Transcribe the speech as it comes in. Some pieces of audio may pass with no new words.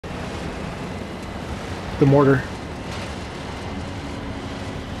the mortar.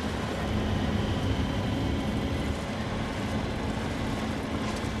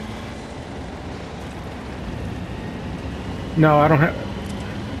 No, I don't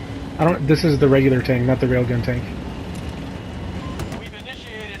have... This is the regular tank, not the railgun tank. We've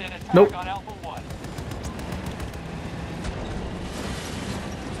initiated an attack Nope. on Alpha 1.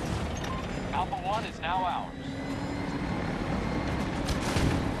 Alpha 1 is now ours.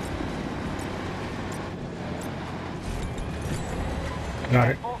 Got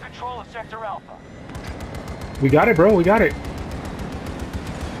it. Full control of Sector Alpha. We got it, bro. We got it.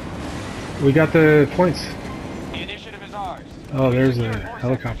 We got the points. The initiative is ours. Oh, there's a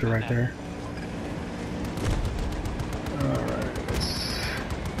helicopter right there. Alright, let's...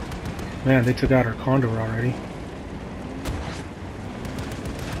 Man, they took out our condor already.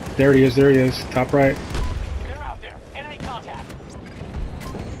 There he is, there he is. Top right. They're out there. Enemy contact.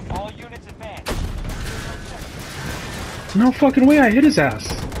 All units advance. No fucking way I hit his ass.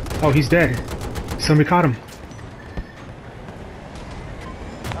 Oh, he's dead. Somebody caught him.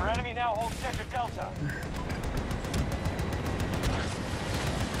 Our enemy now holds Sector Delta.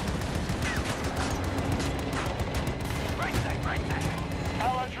 Right side.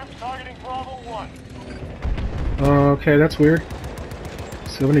 Allied troops targeting Bravo 1. Okay, that's weird.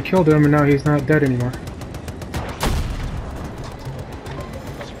 Somebody killed him and now he's not dead anymore.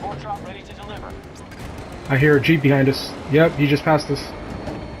 Support drop ready to deliver. I hear a Jeep behind us. Yep, he just passed us.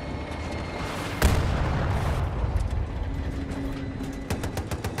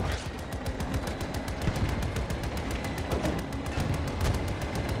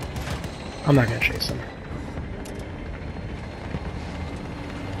 I'm not gonna chase him.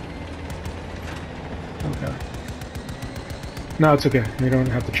 Okay. No, it's okay. We don't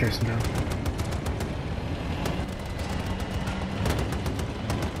have to chase him down.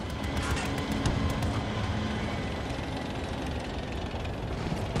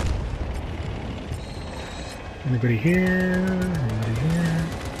 Anybody here? Anybody here?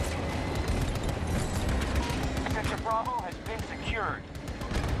 Sector Bravo has been secured.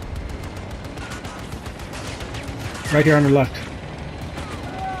 Right here on the left.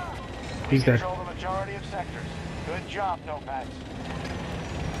 He's dead. Control the majority of sectors. Good job, Nopads.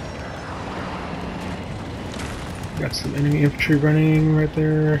 Got some enemy infantry running right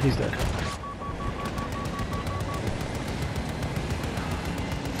there. He's dead.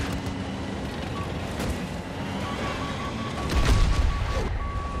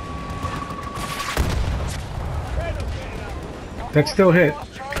 That still hit.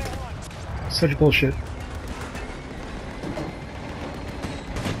 Such bullshit.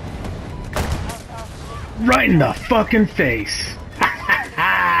 Right in the fucking face.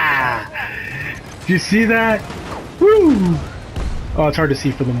 Did you see that? Woo! Oh, it's hard to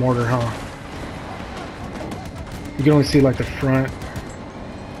see for the mortar, huh? You can only see like the front.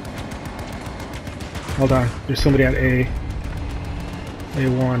 Hold on. There's somebody at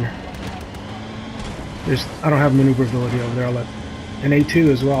A1. I don't have maneuverability over there. I'll let... And A2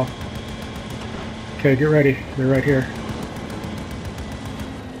 as well. Okay, get ready. They're right here.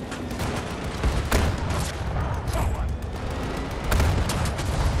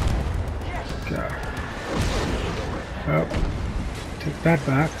 Okay. Oh. Take that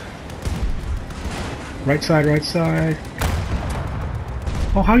back. Right side, right side.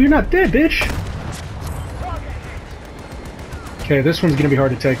 Oh, how you're not dead, bitch? Okay, this one's gonna be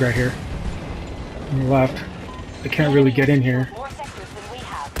hard to take right here. On the left. I can't really get in here.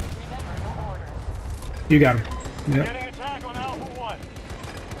 You got him. Yep. Getting attack on Alpha 1.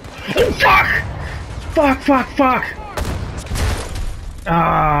 Oh, fuck! Fuck!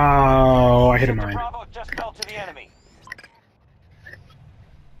 Oh, I hit a mine. Bravo just fell to the enemy.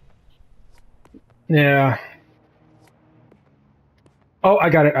 Yeah. Oh, I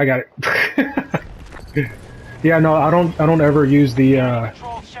got it. Yeah, no, I don't ever use the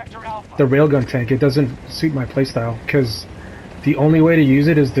railgun tank. It doesn't suit my playstyle because the only way to use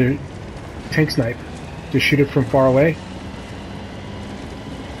it is the tank snipe. To shoot it from far away.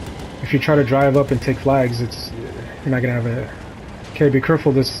 If you try to drive up and take flags, you're not gonna have it. Okay, be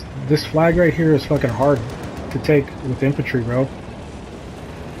careful. This flag right here is fucking hard to take with infantry, bro.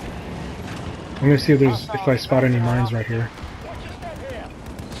 I'm gonna see if I spot any mines right here. Watch your step here.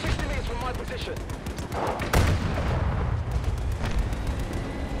 60 meters from my position.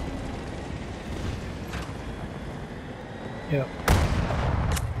 Yep.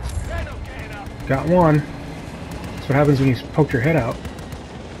 Got one. That's what happens when you poke your head out.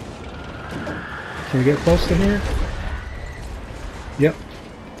 Can we get close to here? Yep.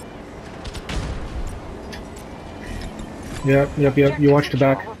 Yep. You watched the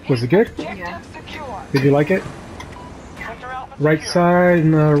back. Was it good? Yeah. Did you like it? Sector Alpha Right secure. side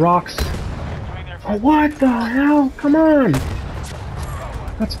and the rocks. Entering their Oh, what the hell? Come on!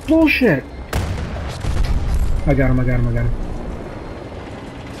 That's bullshit! I got him, I got him, I got him.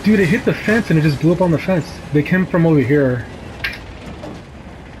 Dude, it hit the fence and it just blew up on the fence. They came from over here.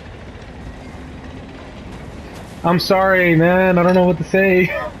 I'm sorry, man. I don't know what to say.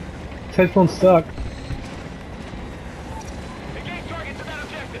 These headphones suck. Engage targets to that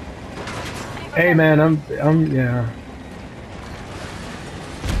objective. Hey, man, yeah.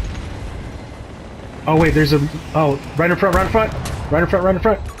 Oh, wait, there's a... Oh, right in front, right in front! Right in front, right in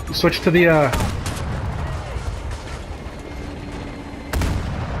front! Switch to the,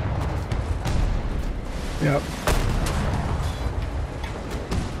 Yep.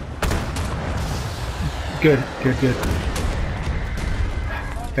 Good, good, good.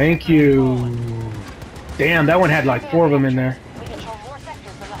 Thank you. Damn, that one had like 4 of them in there. We control more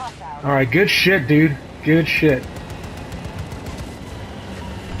sectors than the hostiles. Alright, good shit, dude. Good shit.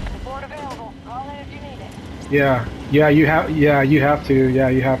 Support available. Call in if you need it. Yeah, you have to. Yeah,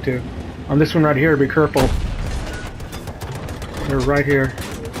 you have to. On this one right here, be careful. They're right here.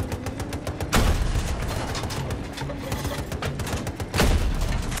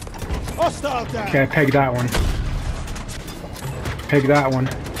 Okay, peg that one. Peg that one.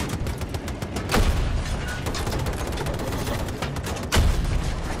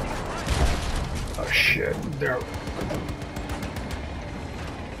 Oh shit, there.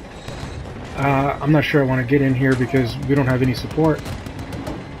 I'm not sure I want to get in here because we don't have any support.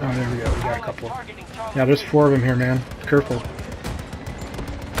 Oh, there we go. We got a couple. Yeah, there's 4 of them here, man. Careful.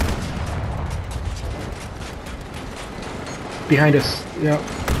 Behind us. Yep.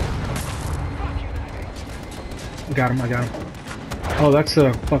 Got him, I got him. Oh, that's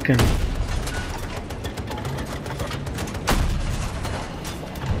a fucking...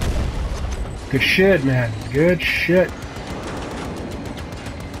 Good shit, man. Good shit.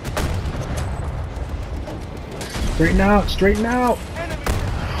 Straighten out, straighten out.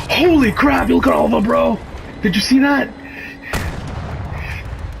 Holy crap, look at all of them, bro. Did you see that?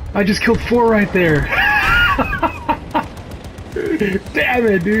 I just killed 4 right there. Damn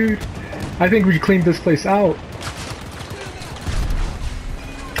it, dude. I think we cleaned this place out.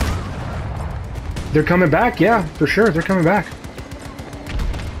 They're coming back, yeah, for sure. They're coming back.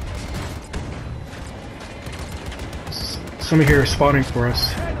 Somebody here is spotting for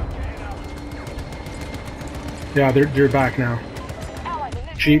us. Yeah, they're back now.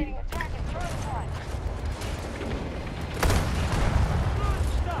 Cheap.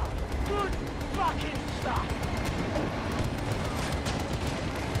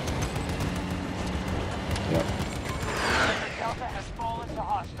 Yep. Delta has fallen to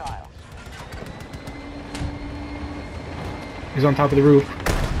hostiles. He's on top of the roof.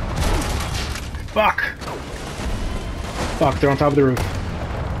 Fuck! Fuck, they're on top of the roof.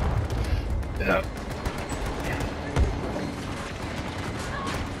 Yep.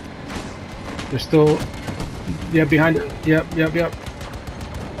 They're still... Yeah, behind it. Yep, yep, yep.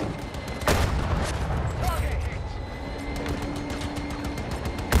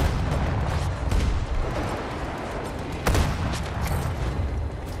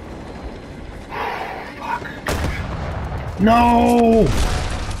 Fuck. No!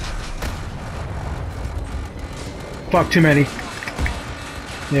 Fuck, too many.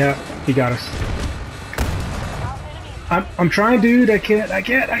 Yeah, he got us. I'm trying, dude. I can't.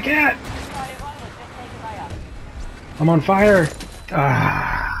 I'm on fire.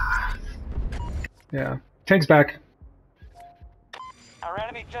 Ah. Yeah. Tank's back. Our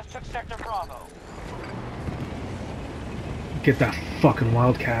enemy just took Sector Bravo. Get that fucking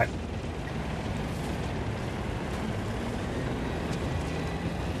wildcat.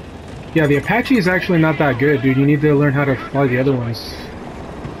 Yeah, the Apache is actually not that good, dude. You need to learn how to fly the other ones.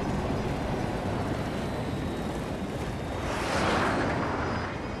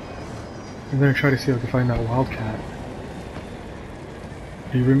 I'm gonna try to see if I can find that wildcat.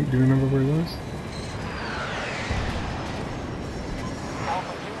 Do you remember where he was?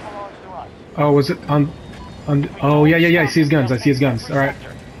 Alpha 2 belongs to us. Oh, was it on... Oh, yeah, I see his guns. Alright.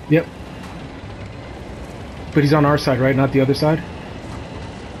 Yep. But he's on our side, right? Not the other side?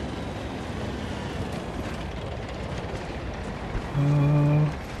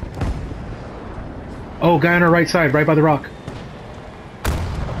 Oh, guy on our right side, right by the rock.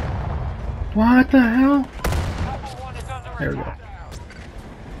 What the hell? There we go.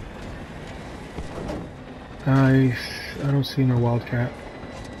 I don't see no wildcat.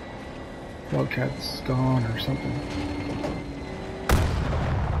 Wildcat's gone or something.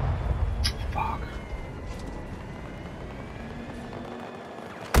 Fuck.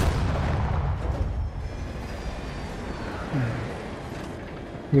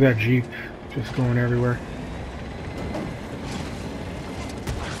 Look at that Jeep just going everywhere.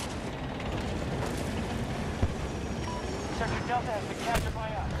 Sector Delta has been captured by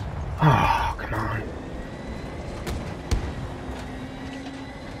us. Oh, come on.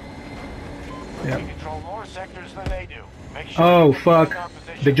 Yep. We control more sectors than they do. Make sure Oh, you get fuck. in our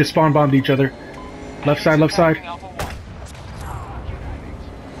position. They just spawn bombed each other. Left side, left side. Attacking Alpha 1.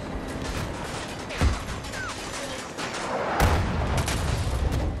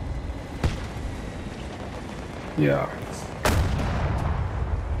 Yeah.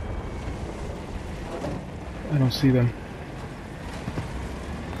 I don't see them.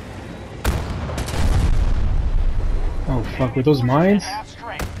 Oh fuck, were those mines?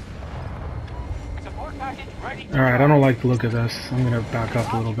 Alright, I don't like the look of this. I'm gonna back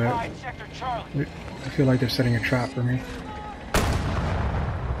up a little bit. I feel like they're setting a trap for me.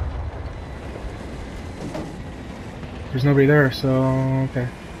 There's nobody there, so okay.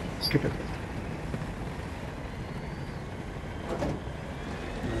 Skip it.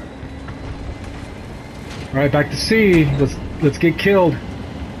 Alright, back to sea. Let's get killed.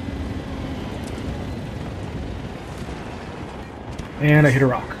 And I hit a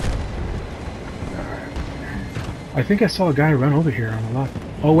rock. Alright. I think I saw a guy run over here on the left.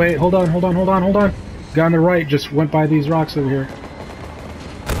 Oh wait, hold on. Guy on the right just went by these rocks over here.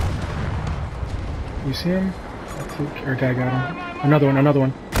 You see him? I think our guy got him. Another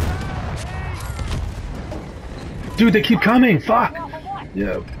one. Dude, they keep coming! Fuck!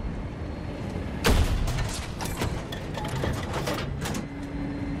 Yep.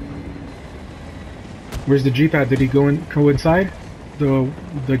 Where's the Jeep at? Did he go inside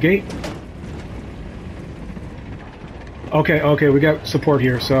the gate? Okay, we got support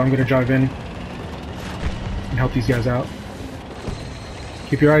here, so I'm gonna drive in and help these guys out.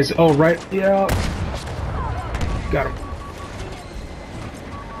 Keep your eyes. Oh, right. Yeah. Got him.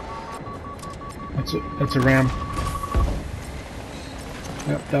 That's a ram.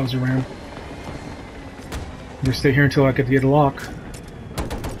 Yep, that was a ram. I'm gonna stay here until I get to get a lock.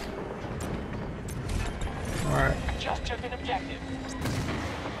 Alright. Just took an objective.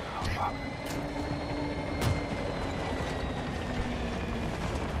 Oh, fuck.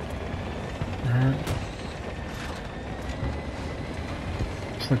 Alright.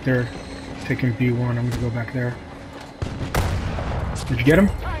 Looks like they're taking B1. I'm gonna go back there. Did you get him?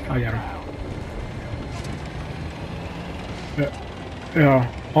 I got him.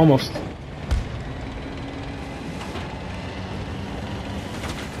 Yeah, almost.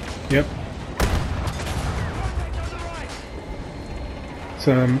 Yep.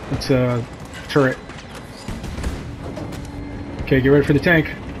 It's a turret. Okay, get ready for the tank.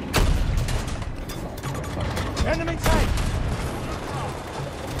 Enemy tank.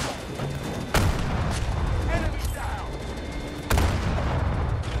 Enemy down.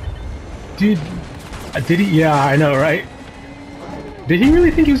 Dude, did he? Yeah, I know, right? Did he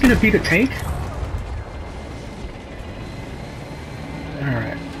really think he was gonna beat a tank?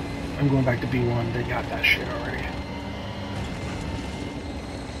 Alright. I'm going back to B1. They got that shit already.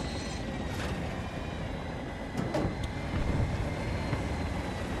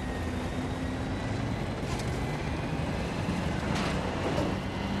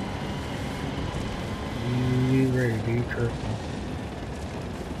 Be ready, be careful.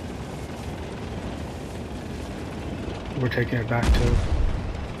 We're taking it back to...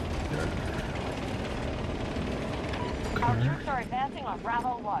 Our troops are advancing on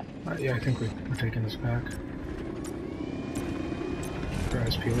Bravo 1. Yeah, I think we're taking this back.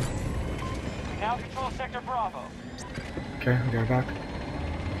 Grass peeler. Now control sector Bravo. Okay, we got it back.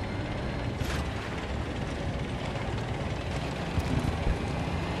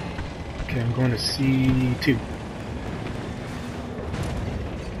 Okay, I'm going to C2.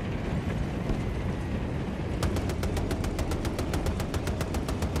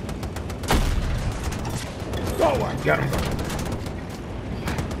 Oh, I got him.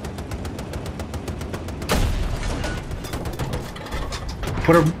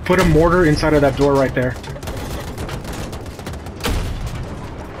 Put a mortar inside of that door right there.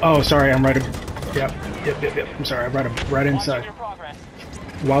 Oh, sorry, I'm right. Yep. I'm sorry, I'm right inside.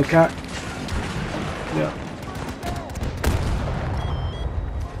 Wildcat. Yeah.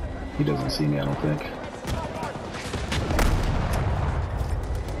 He doesn't see me, I don't think.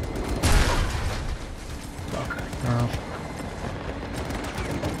 Fuck.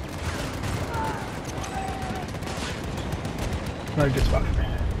 Not a good spot for me.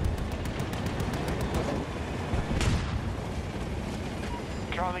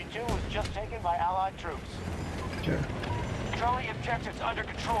 Charlie 2 was just taken by Allied troops. Okay. Charlie objectives under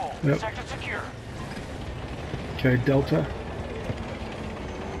control. Yep. Sector secure. Okay, Delta.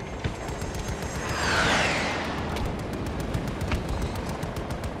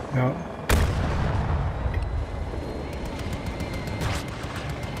 Yeah.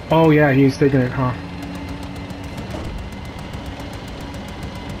 Oh yeah, he's taking it, huh?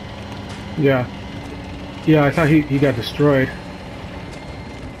 Yeah. Yeah, I thought he got destroyed.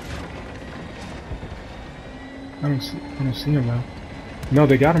 I don't see him though. No,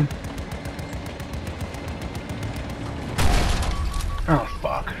 they got him. Oh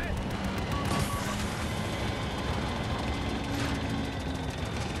fuck.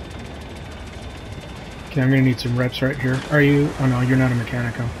 Okay, I'm gonna need some reps right here. Are you? Oh no, you're not a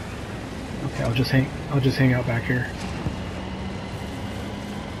mechanic, huh? Okay, I'll just hang out back here.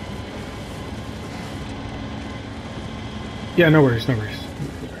 Yeah, no worries, no worries.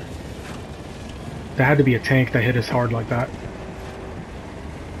 There had to be a tank that hit us hard like that.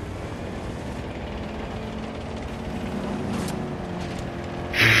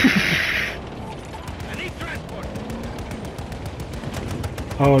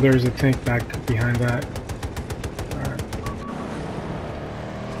 Oh, there's a tank back behind that.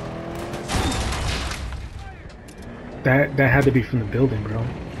 Alright. That had to be from the building, bro.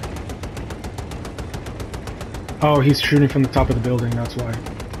 Oh, he's shooting from the top of the building, that's why.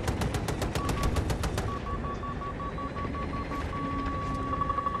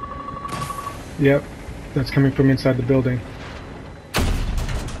 Yep, that's coming from inside the building.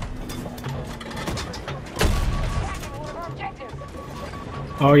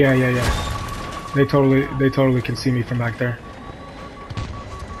 Oh yeah, yeah, yeah. They totally can see me from back there.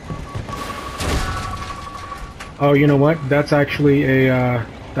 Oh, you know what? That's actually a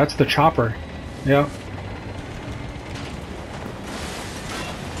that's the chopper. Yeah.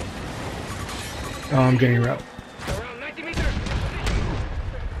 Oh, I'm getting rep. Around 90 meters.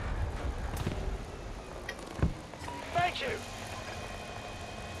 Thank you.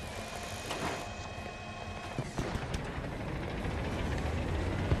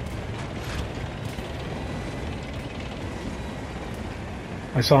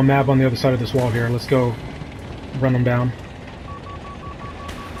 I saw a map on the other side of this wall here. Let's go run them down.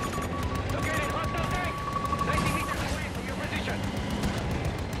 Located hostile tank. 90 meters away from your position.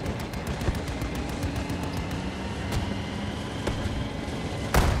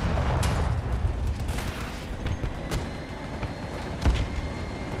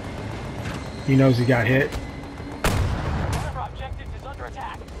 He knows he got hit. One of our objectives is under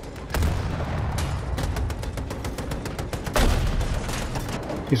attack.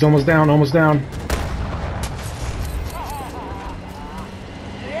 He's almost down, almost down.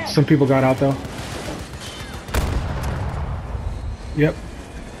 Some people got out though. Yep.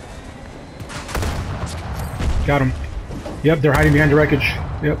 Got him. Yep, they're hiding behind the wreckage.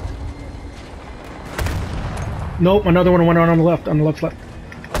 Yep. Nope, another one went on the left, left.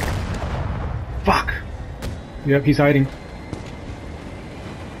 Fuck. Yep, he's hiding.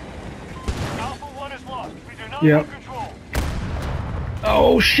 Alpha 1 is lost. We do not Yep. have control.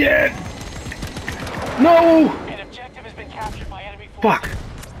 Oh shit! No! An objective has been captured by enemy forces. Fuck.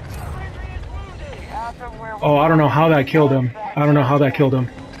 Oh, I don't know how that killed him. I don't know how that killed him.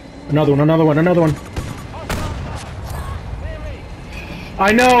 Another one, another one, another one.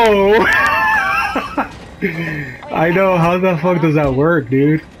 I know! I know, how the fuck does that work,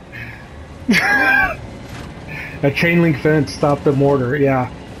 dude? A chain link fence stopped the mortar,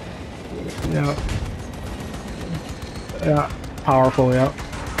 yeah. Yeah. Yeah. Powerful, yeah.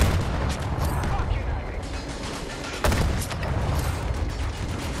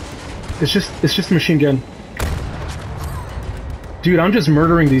 It's just a machine gun. Dude, I'm just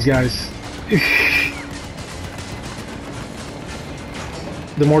murdering these guys.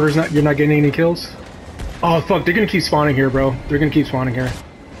 The mortar's not, you're not getting any kills? Oh fuck, they're gonna keep spawning here, bro. They're gonna keep spawning here.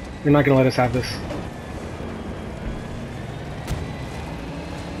 They're not gonna let us have this.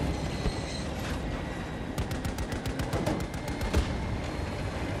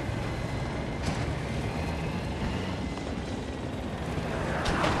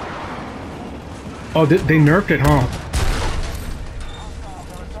 Oh, they nerfed it, huh?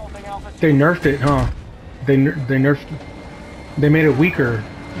 They nerfed it, huh? They nerfed. They made it weaker,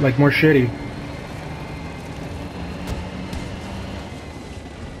 like more shitty.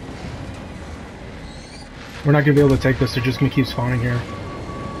 We're not gonna be able to take this. They're just gonna keep spawning here.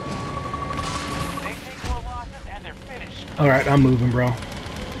 They take more losses and they're finished. All right, I'm moving, bro.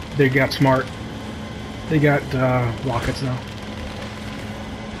 They got smart. They got rockets now.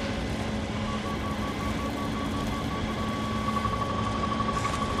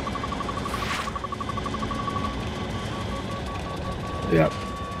 Yep.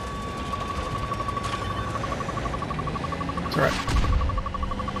 Alright.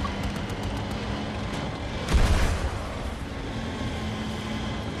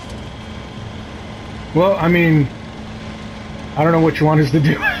 Well, I mean, I don't know what you want us to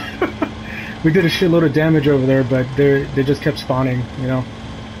do. We did a shitload of damage over there, but they just kept spawning, you know.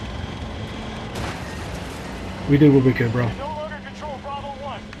 We did what we could, bro. No longer control Bravo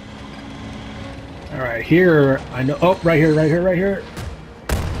 1. Alright, here, I know. Oh, right here, right here, right here.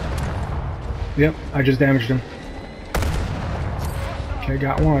 Yep, I just damaged him. Okay,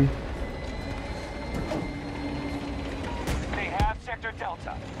 got one. They have Sector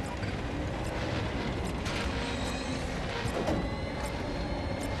Delta.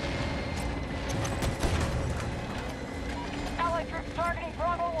 Allied troops targeting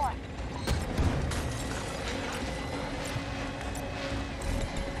Bravo 1.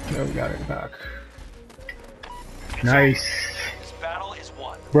 Oh, we got it back. Nice. This battle is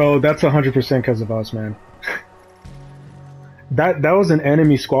won. Bro, that's 100% because of us, man. That was an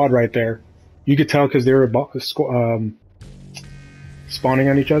enemy squad right there. You could tell because they were spawning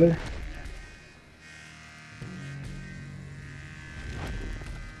on each other.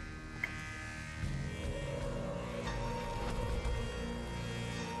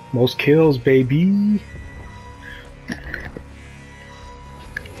 Most kills, baby.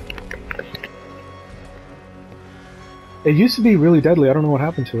 It used to be really deadly. I don't know what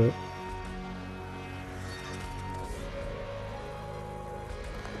happened to it.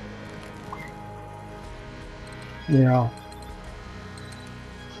 Yeah.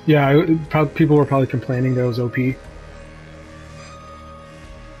 Yeah, people were probably complaining that it was OP.